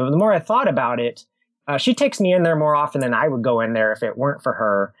bothered me. But the more I thought about it, she takes me in there more often than I would go in there if it weren't for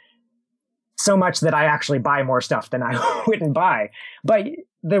her. So much that I actually buy more stuff than I wouldn't buy. But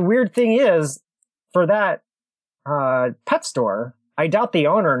the weird thing is, for that pet store, I doubt the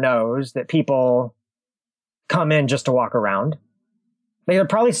owner knows that people come in just to walk around. They're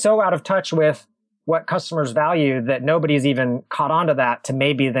probably so out of touch with what customers value that nobody's even caught on to that to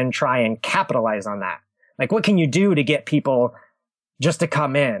maybe then try and capitalize on that. Like, what can you do to get people just to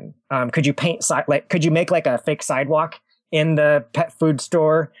come in? Could you could you make like a fake sidewalk in the pet food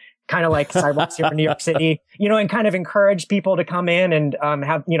store? Kind of like sidewalks here in New York City, and kind of encourage people to come in and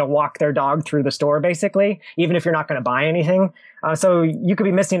have, walk their dog through the store, basically, even if you're not going to buy anything. So you could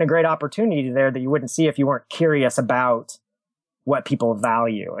be missing a great opportunity there that you wouldn't see if you weren't curious about what people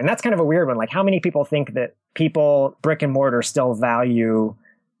value. And that's kind of a weird one. Like, how many people think that people, brick and mortar, still value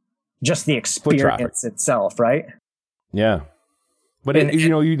just the experience itself, right? Yeah. But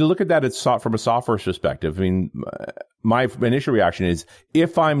you look at that from a software perspective. I mean, my initial reaction is,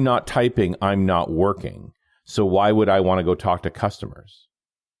 if I'm not typing, I'm not working. So why would I want to go talk to customers?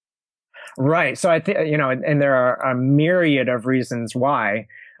 Right. So I think, and there are a myriad of reasons why.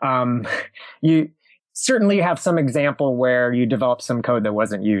 You certainly have some example where you developed some code that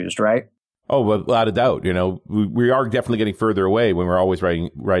wasn't used, right? Oh, without a doubt. We are definitely getting further away when we're always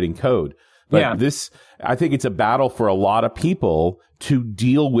writing code. But I think it's a battle for a lot of people to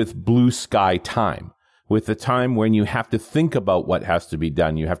deal with blue sky time, with the time when you have to think about what has to be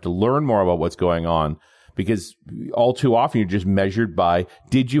done. You have to learn more about what's going on, because all too often you're just measured by,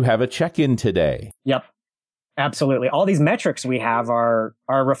 did you have a check-in today? Yep, absolutely. All these metrics we have are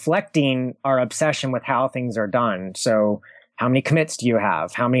reflecting our obsession with how things are done. So how many commits do you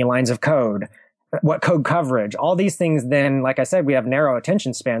have? How many lines of code? What code coverage? All these things, then, like I said, we have narrow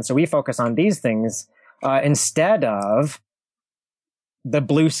attention spans, so we focus on these things instead of the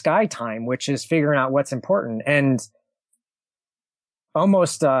blue sky time, which is figuring out what's important. And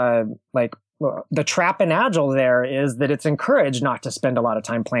almost like the trap in Agile there is that it's encouraged not to spend a lot of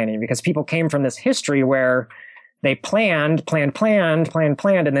time planning, because people came from this history where they planned,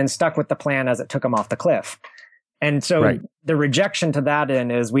 and then stuck with the plan as it took them off the cliff. And so the rejection to that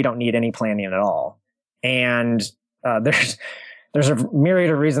end is, we don't need any planning at all. And there's a myriad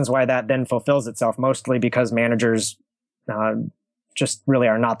of reasons why that then fulfills itself, mostly because managers just really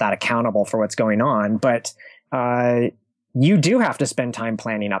are not that accountable for what's going on. But you do have to spend time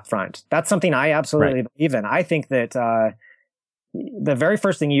planning up front. That's something I absolutely believe in. I think that the very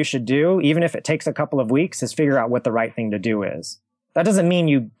first thing you should do, even if it takes a couple of weeks, is figure out what the right thing to do is. That doesn't mean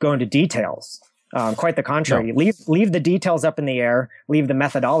you go into details. Quite the contrary. No. Leave the details up in the air. Leave the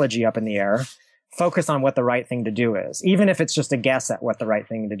methodology up in the air. Focus on what the right thing to do is, even if it's just a guess at what the right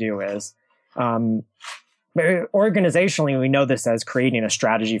thing to do is. Organizationally, we know this as creating a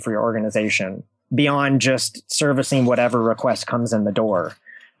strategy for your organization beyond just servicing whatever request comes in the door.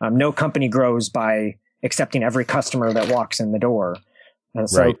 No company grows by accepting every customer that walks in the door.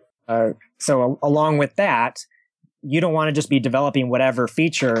 So along with that, you don't want to just be developing whatever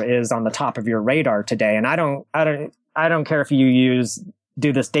feature is on the top of your radar today. And I don't care if you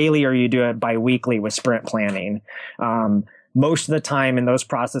do this daily or you do it bi-weekly with sprint planning. Most of the time in those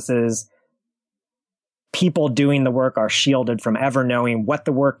processes, people doing the work are shielded from ever knowing what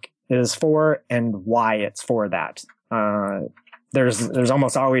the work is for and why it's for that. There's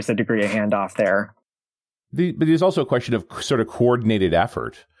almost always a degree of handoff there. But there's also a question of sort of coordinated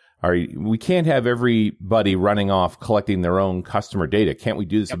effort. We can't have everybody running off collecting their own customer data. Can't we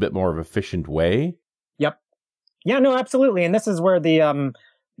do this a bit more of an efficient way? Yep. Yeah, no, absolutely. And this is where the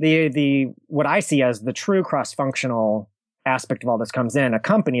what I see as the true cross-functional aspect of all this comes in. A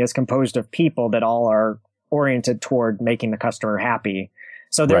company is composed of people that all are oriented toward making the customer happy.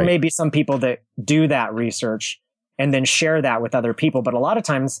 So there may be some people that do that research and then share that with other people. But a lot of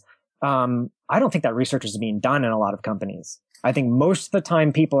times, I don't think that research is being done in a lot of companies. I think most of the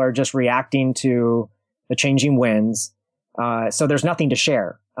time people are just reacting to the changing winds. So there's nothing to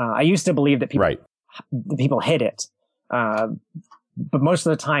share. I used to believe that people hid it. But most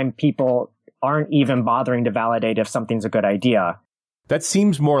of the time people aren't even bothering to validate if something's a good idea. That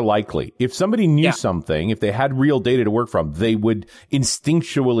seems more likely. If somebody knew something, if they had real data to work from, they would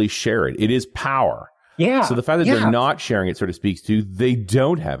instinctually share it. It is power. Yeah. So the fact that they're not sharing it sort of speaks to they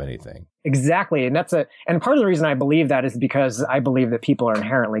don't have anything. Exactly. And and part of the reason I believe that is because I believe that people are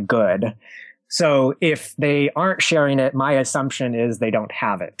inherently good. So if they aren't sharing it, my assumption is they don't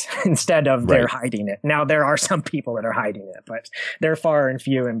have it instead of they're hiding it. Now, there are some people that are hiding it, but they're far and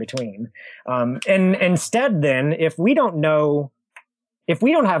few in between. And instead, then, if we don't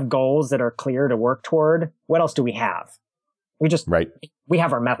have goals that are clear to work toward, what else do we have? We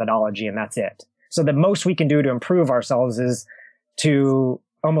have our methodology and that's it. So the most we can do to improve ourselves is to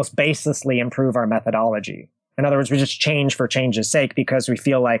almost baselessly improve our methodology. In other words, we just change for change's sake because we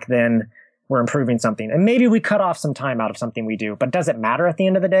feel like then we're improving something. And maybe we cut off some time out of something we do, but does it matter at the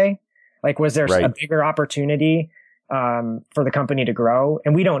end of the day? Like, was there a bigger opportunity for the company to grow?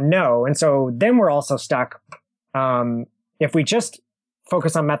 And we don't know. And so then we're also stuck. If we just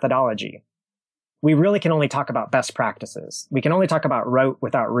focus on methodology, we really can only talk about best practices. We can only talk about rote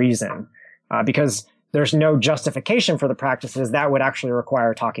without reason because there's no justification for the practices. That would actually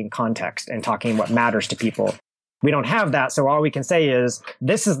require talking context and talking what matters to people. We don't have that. So all we can say is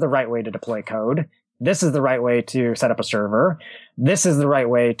this is the right way to deploy code. This is the right way to set up a server. This is the right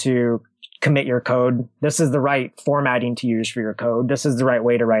way to commit your code. This is the right formatting to use for your code. This is the right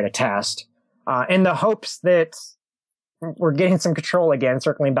way to write a test. In the hopes that we're getting some control again,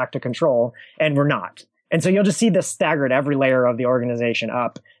 circling back to control, and we're not. And so you'll just see this staggered every layer of the organization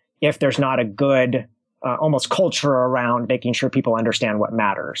up if there's not a good, almost culture around making sure people understand what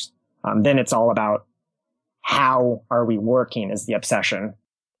matters. Then it's all about how are we working is the obsession.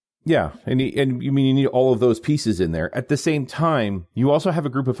 Yeah. And you need all of those pieces in there. At the same time, you also have a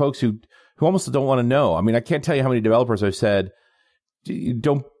group of folks who almost don't want to know. I mean, I can't tell you how many developers I've said,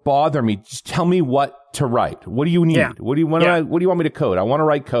 don't bother me. Just tell me what to write. What do you need? Yeah. What do you want me to code? I want to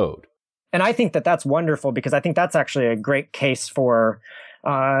write code. And I think that that's wonderful because I think that's actually a great case for,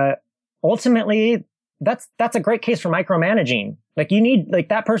 ultimately, that's a great case for micromanaging. Like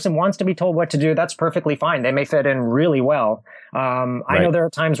that person wants to be told what to do. That's perfectly fine. They may fit in really well. I know there are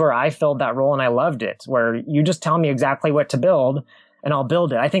times where I filled that role and I loved it, where you just tell me exactly what to build and I'll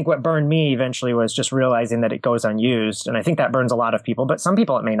build it. I think what burned me eventually was just realizing that it goes unused. And I think that burns a lot of people, but some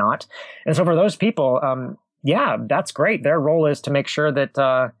people it may not. And so for those people, that's great. Their role is to make sure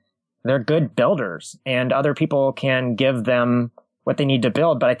that, they're good builders and other people can give them what they need to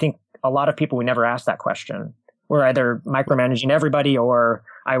build. But I think a lot of people, we never ask that question. We're either micromanaging everybody or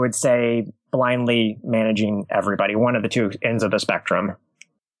I would say blindly managing everybody, one of the two ends of the spectrum.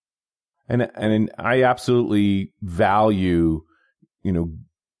 And I absolutely value,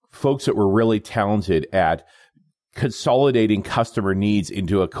 folks that were really talented at consolidating customer needs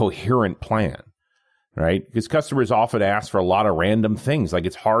into a coherent plan, right? Because customers often ask for a lot of random things. Like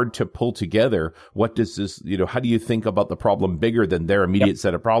it's hard to pull together. What does this, how do you think about the problem bigger than their immediate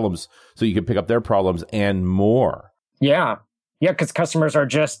set of problems so you can pick up their problems and more? Yeah. Yeah. Because customers are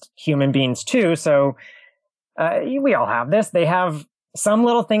just human beings too. So we all have this. They have some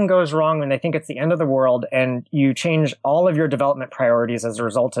little thing goes wrong when they think it's the end of the world and you change all of your development priorities as a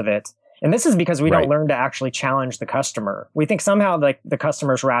result of it. And this is because we don't learn to actually challenge the customer. We think somehow like the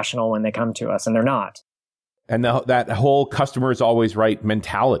customer's rational when they come to us, and they're not. And that whole customer is always right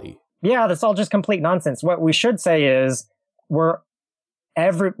mentality. Yeah, that's all just complete nonsense. What we should say is we're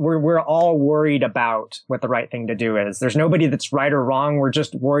all worried about what the right thing to do is. There's nobody that's right or wrong. We're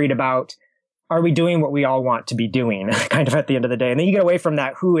just worried about, are we doing what we all want to be doing kind of at the end of the day? And then you get away from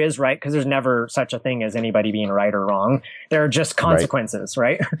that who is right, because there's never such a thing as anybody being right or wrong. There are just consequences,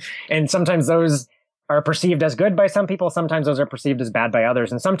 right? And sometimes those are perceived as good by some people. Sometimes those are perceived as bad by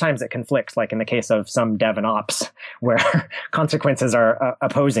others. And sometimes it conflicts, like in the case of some dev and ops, where consequences are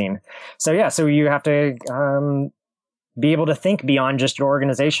opposing. So you have to be able to think beyond just your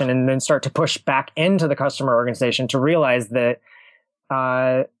organization and then start to push back into the customer organization to realize that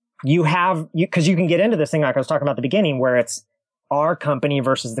because you can get into this thing like I was talking about at the beginning, where it's our company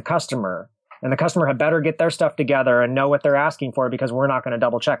versus the customer. And the customer had better get their stuff together and know what they're asking for, because we're not going to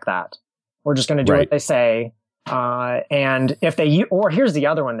double check that. We're just going to do what they say. And if here's the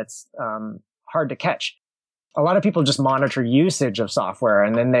other one that's hard to catch. a lot of people just monitor usage of software,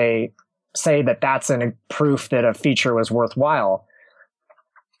 and then they say that that's a proof that a feature was worthwhile.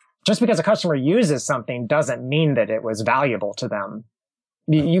 Just because a customer uses something doesn't mean that it was valuable to them.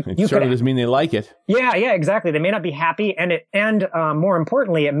 It certainly doesn't mean they like it. Yeah, exactly. They may not be happy, and more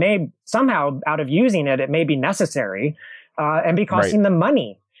importantly, it may somehow, out of using it, it may be necessary and be costing them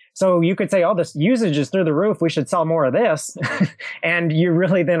money. So you could say, "Oh, this usage is through the roof. We should sell more of this," and you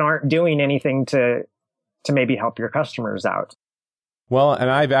really then aren't doing anything to maybe help your customers out. Well, and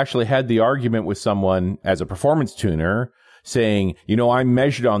I've actually had the argument with someone as a performance tuner saying, I'm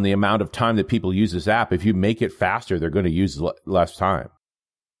measured on the amount of time that people use this app. If you make it faster, they're going to use less time.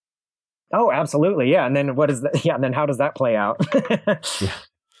 Oh, absolutely. Yeah. And then what is that? Yeah. And then how does that play out? Yeah.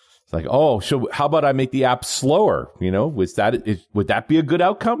 It's like, so how about I make the app slower? Would that be a good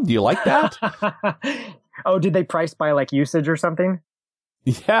outcome? Do you like that? Oh, did they price by like usage or something?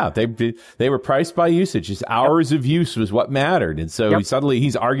 Yeah, they were priced by usage. Just hours of use was what mattered. And so suddenly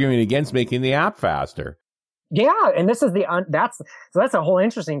he's arguing against making the app faster. Yeah, and this is that's a whole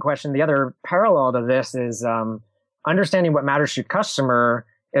interesting question. The other parallel to this is understanding what matters to your customer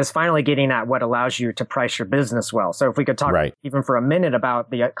is finally getting at what allows you to price your business well. So if we could talk even for a minute about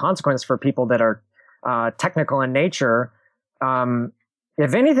the consequence for people that are technical in nature,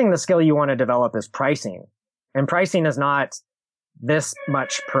 if anything, the skill you want to develop is pricing, and pricing is not this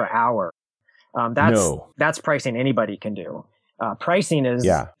much per hour. That's pricing anybody can do. Pricing is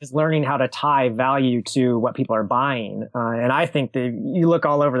learning how to tie value to what people are buying. And I think that you look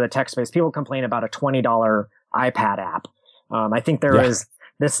all over the tech space, people complain about a $20 iPad app. I think there is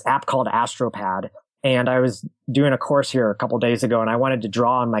this app called AstroPad, and I was doing a course here a couple of days ago and I wanted to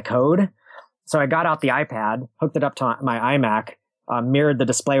draw on my code. So I got out the iPad, hooked it up to my iMac, mirrored the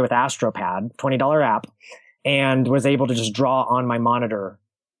display with AstroPad, $20 app, and was able to just draw on my monitor,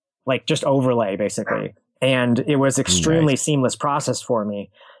 like just overlay basically. And it was extremely seamless process for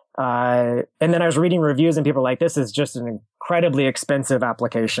me. And then I was reading reviews and people were like, this is just an incredibly expensive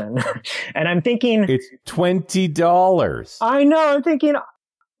application. And I'm thinking, it's $20. I know. I'm thinking,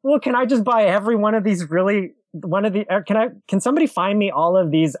 well, can I just buy every one of these can somebody find me all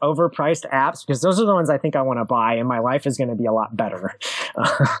of these overpriced apps? Because those are the ones I think I want to buy and my life is going to be a lot better.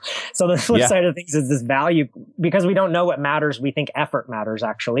 So the flip side of things is this value, because we don't know what matters. We think effort matters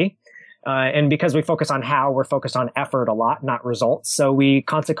actually. And because we focus on how, we're focused on effort a lot, not results. So we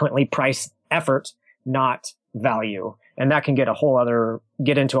consequently price effort, not value. And that can get into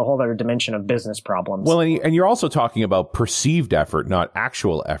a whole other dimension of business problems. Well, and you're also talking about perceived effort, not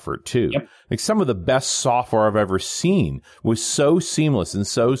actual effort too. Yep. Like some of the best software I've ever seen was so seamless and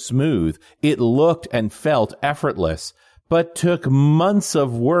so smooth. It looked and felt effortless, but took months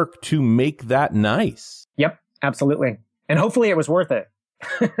of work to make that nice. Yep, absolutely. And hopefully it was worth it.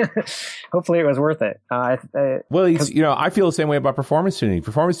 Hopefully it was worth it. Well, I feel the same way about performance tuning.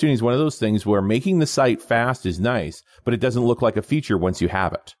 Performance tuning is one of those things where making the site fast is nice, but it doesn't look like a feature once you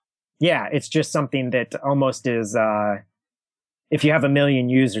have it. Yeah, it's just something that almost is, if you have 1 million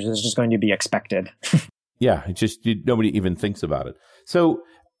users, it's just going to be expected. Yeah, it's just nobody even thinks about it. So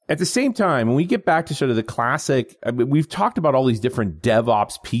at the same time, when we get back to sort of the classic, we've talked about all these different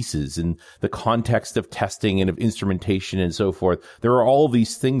DevOps pieces and the context of testing and of instrumentation and so forth. There are all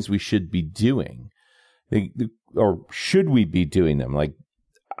these things we should be doing, or should we be doing them? Like,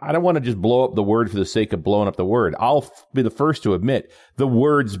 I don't want to just blow up the word for the sake of blowing up the word. I'll be the first to admit the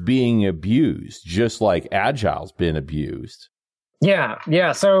word's being abused, just like Agile's been abused.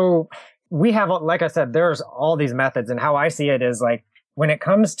 Yeah. So we have, like I said, there's all these methods, and how I see it is like, when it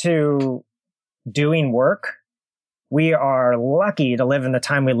comes to doing work, we are lucky to live in the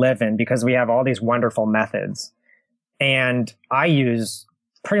time we live in because we have all these wonderful methods. And I use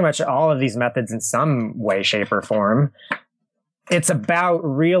pretty much all of these methods in some way, shape, or form. It's about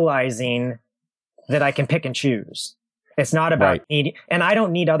realizing that I can pick and choose. It's not about needing, and I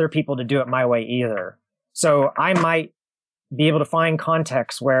don't need other people to do it my way either. So I might be able to find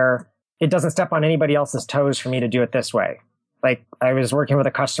contexts where it doesn't step on anybody else's toes for me to do it this way. Like I was working with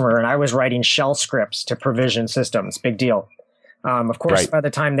a customer and I was writing shell scripts to provision systems. Big deal. Of course, by the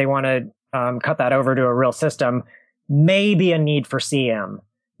time they want to cut that over to a real system, maybe a need for CM.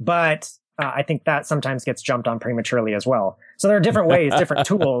 But I think that sometimes gets jumped on prematurely as well. So there are different ways, different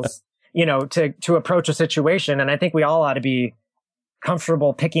tools, to approach a situation. And I think we all ought to be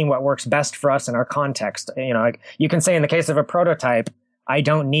comfortable picking what works best for us in our context. Like you can say in the case of a prototype, I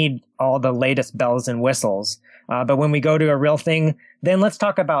don't need all the latest bells and whistles. But when we go to a real thing, then let's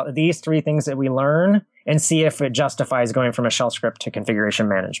talk about these 3 things that we learn and see if it justifies going from a shell script to configuration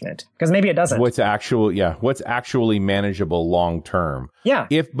management. Because maybe it doesn't. What's actually manageable long term. Yeah.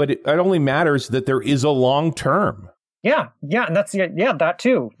 But it only matters that there is a long term. Yeah. And that's, that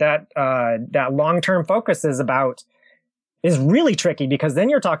too. That long-term focus is really tricky, because then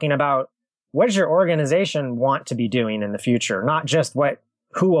you're talking about what does your organization want to be doing in the future? Not just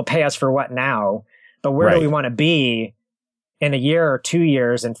who will pay us for what now, but where do we want to be in a year or 2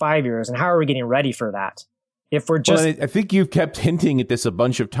 years and 5 years, and how are we getting ready for that? If we're just, I think you've kept hinting at this a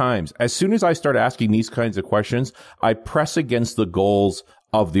bunch of times. As soon as I start asking these kinds of questions, I press against the goals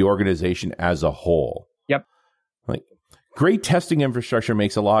of the organization as a whole. Yep. Like, great testing infrastructure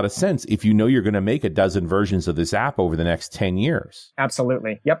makes a lot of sense if you know you're going to make a dozen versions of this app over the next 10 years.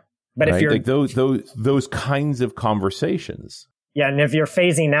 Absolutely. Yep. But if you're like those kinds of conversations. Yeah, and if you're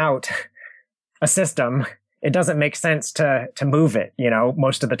phasing out a system, it doesn't make sense to move it,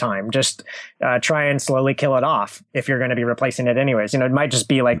 most of the time. Just try and slowly kill it off if you're going to be replacing it anyways. It might just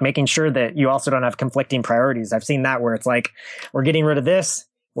be like making sure that you also don't have conflicting priorities. I've seen that where it's like, we're getting rid of this,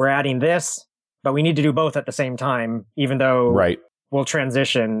 we're adding this, but we need to do both at the same time, even though we'll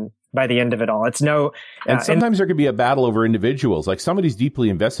transition by the end of it all. It's and sometimes there could be a battle over individuals. Like somebody's deeply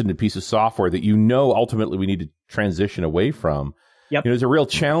invested in a piece of software that ultimately we need to transition away from. Yep. There's a real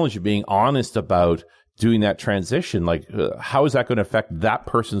challenge of being honest about doing that transition. Like, how is that going to affect that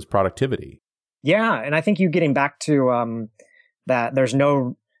person's productivity? Yeah, and I think you getting back to that there's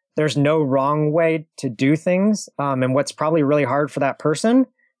no wrong way to do things. And what's probably really hard for that person,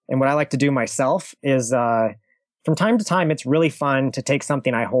 and what I like to do myself, is from time to time, it's really fun to take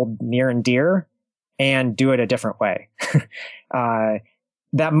something I hold near and dear and do it a different way.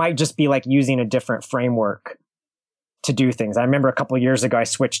 That might just be like using a different framework to do things. I remember a couple of years ago, I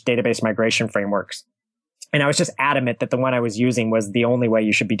switched database migration frameworks. And I was just adamant that the one I was using was the only way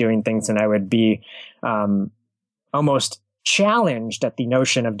you should be doing things. And I would be almost challenged at the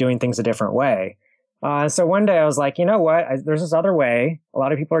notion of doing things a different way. So one day I was like, you know what? There's this other way. A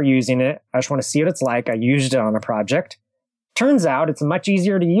lot of people are using it. I just want to see what it's like. I used it on a project. Turns out it's much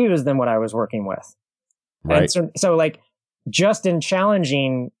easier to use than what I was working with. Right. And so like, just in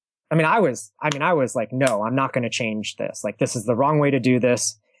challenging, I was like, no, I'm not going to change this. Like, this is the wrong way to do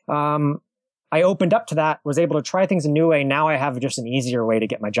this. I opened up to that, was able to try things a new way. Now I have just an easier way to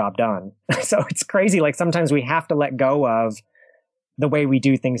get my job done. So it's crazy. Like sometimes we have to let go of the way we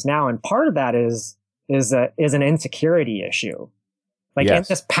do things now. And part of that is an insecurity issue. Like in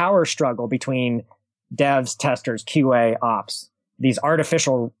this power struggle between devs, testers, QA, ops, these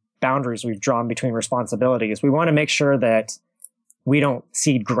artificial boundaries we've drawn between responsibilities. We want to make sure that we don't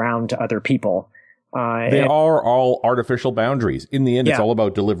cede ground to other people. They are all artificial boundaries. In the end, it's all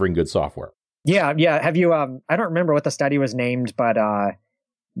about delivering good software. Yeah. Have you, I don't remember what the study was named, but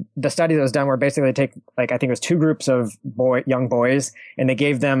the study that was done where basically they take, like, I think it was 2 groups of young boys, and they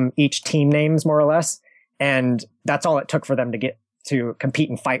gave them each team names, more or less. And that's all it took for them to get to compete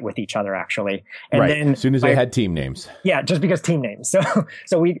and fight with each other, actually. And then as soon as they had team names. Yeah, just because team names.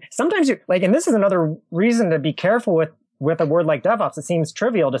 So we sometimes and this is another reason to be careful with a word like DevOps. It seems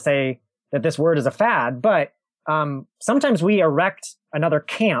trivial to say that this word is a fad, but sometimes we erect another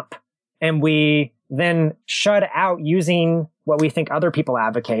camp and we then shut out using what we think other people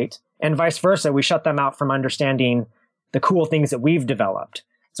advocate, and vice versa. We shut them out from understanding the cool things that we've developed.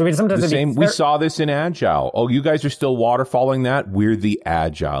 So we sometimes we saw this in Agile. Oh, you guys are still waterfalling that? We're the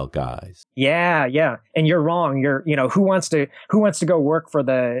Agile guys. Yeah. And you're wrong. Who wants to go work for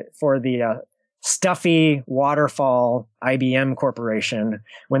the stuffy waterfall IBM corporation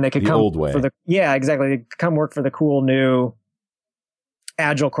when they could come old way. Exactly. They could come work for the cool new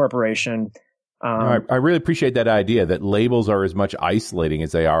Agile corporation. I really appreciate that idea that labels are as much isolating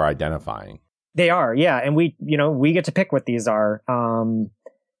as they are identifying. They are, yeah. And we get to pick what these are.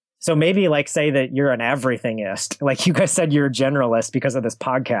 So maybe like say that you're an everythingist, like you guys said, you're a generalist because of this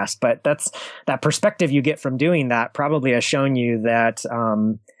podcast, but that perspective you get from doing that probably has shown you that,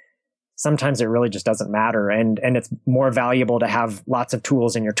 sometimes it really just doesn't matter. And it's more valuable to have lots of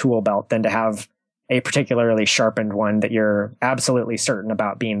tools in your tool belt than to have a particularly sharpened one that you're absolutely certain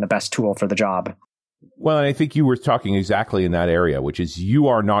about being the best tool for the job. Well, and I think you were talking exactly in that area, which is you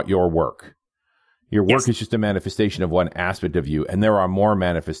are not your work. Your work is just a manifestation of one aspect of you, and there are more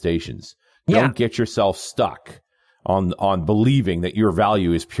manifestations. Don't get yourself stuck on believing that your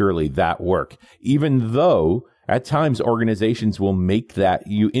value is purely that work, even though at times organizations will make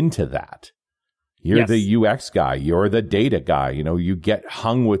you into that. You're the UX guy. You're the data guy. You get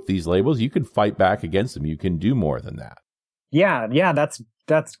hung with these labels. You can fight back against them. You can do more than that. Yeah,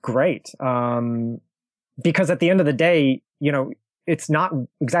 that's great. Because at the end of the day, it's not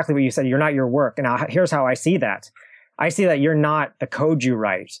exactly what you said. You're not your work. And now here's how I see that. I see that you're not the code you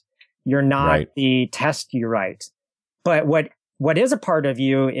write. You're not the test you write. But what is a part of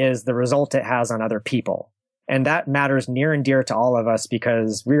you is the result it has on other people. And that matters near and dear to all of us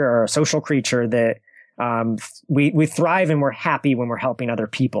because we are a social creature that we thrive and we're happy when we're helping other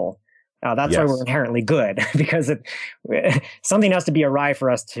people. That's why we're inherently good, because something has to be awry for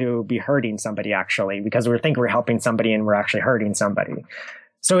us to be hurting somebody, actually, because we think we're helping somebody and we're actually hurting somebody.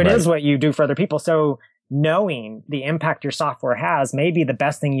 So it is what you do for other people. So knowing the impact your software has may be the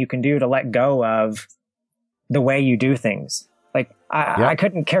best thing you can do to let go of the way you do things. Like I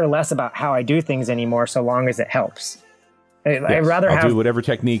couldn't care less about how I do things anymore, so long as it helps. I'd rather I'll do whatever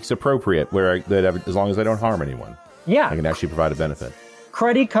technique's appropriate, as long as I don't harm anyone. Yeah, I can actually provide a benefit.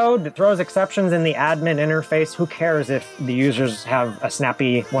 Cruddy code that throws exceptions in the admin interface. Who cares if the users have a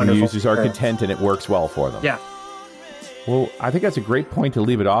snappy, wonderful... The users are content and it works well for them. Yeah. Well, I think that's a great point to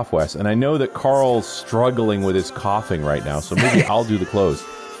leave it off, Wes. And I know that Carl's struggling with his coughing right now, so maybe I'll do the close.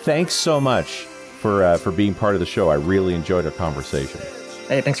 Thanks so much for being part of the show. I really enjoyed our conversation.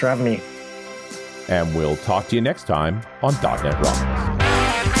 Hey, thanks for having me. And we'll talk to you next time on .NET Rocks.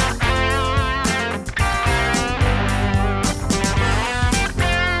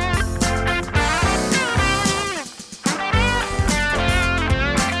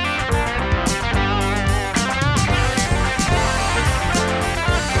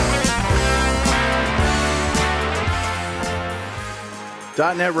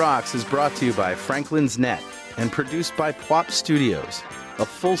 .NET Rocks is brought to you by Franklin's Net and produced by Pwop Studios, a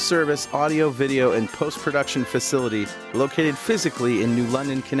full-service audio, video, and post-production facility located physically in New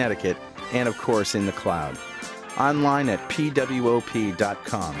London, Connecticut, and of course in the cloud. Online at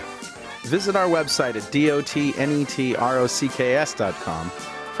pwop.com. Visit our website at dotnetrocks.com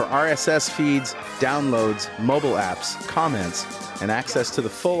for RSS feeds, downloads, mobile apps, comments, and access to the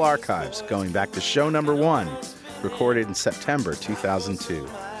full archives going back to show number 1, recorded in September 2002.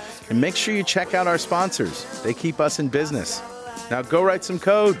 And make sure you check out our sponsors. They keep us in business. Now go write some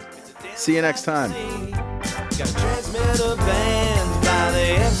code. See you next time. Got transmitter banned by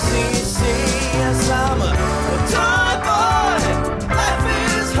the FCC. Yes, I'm a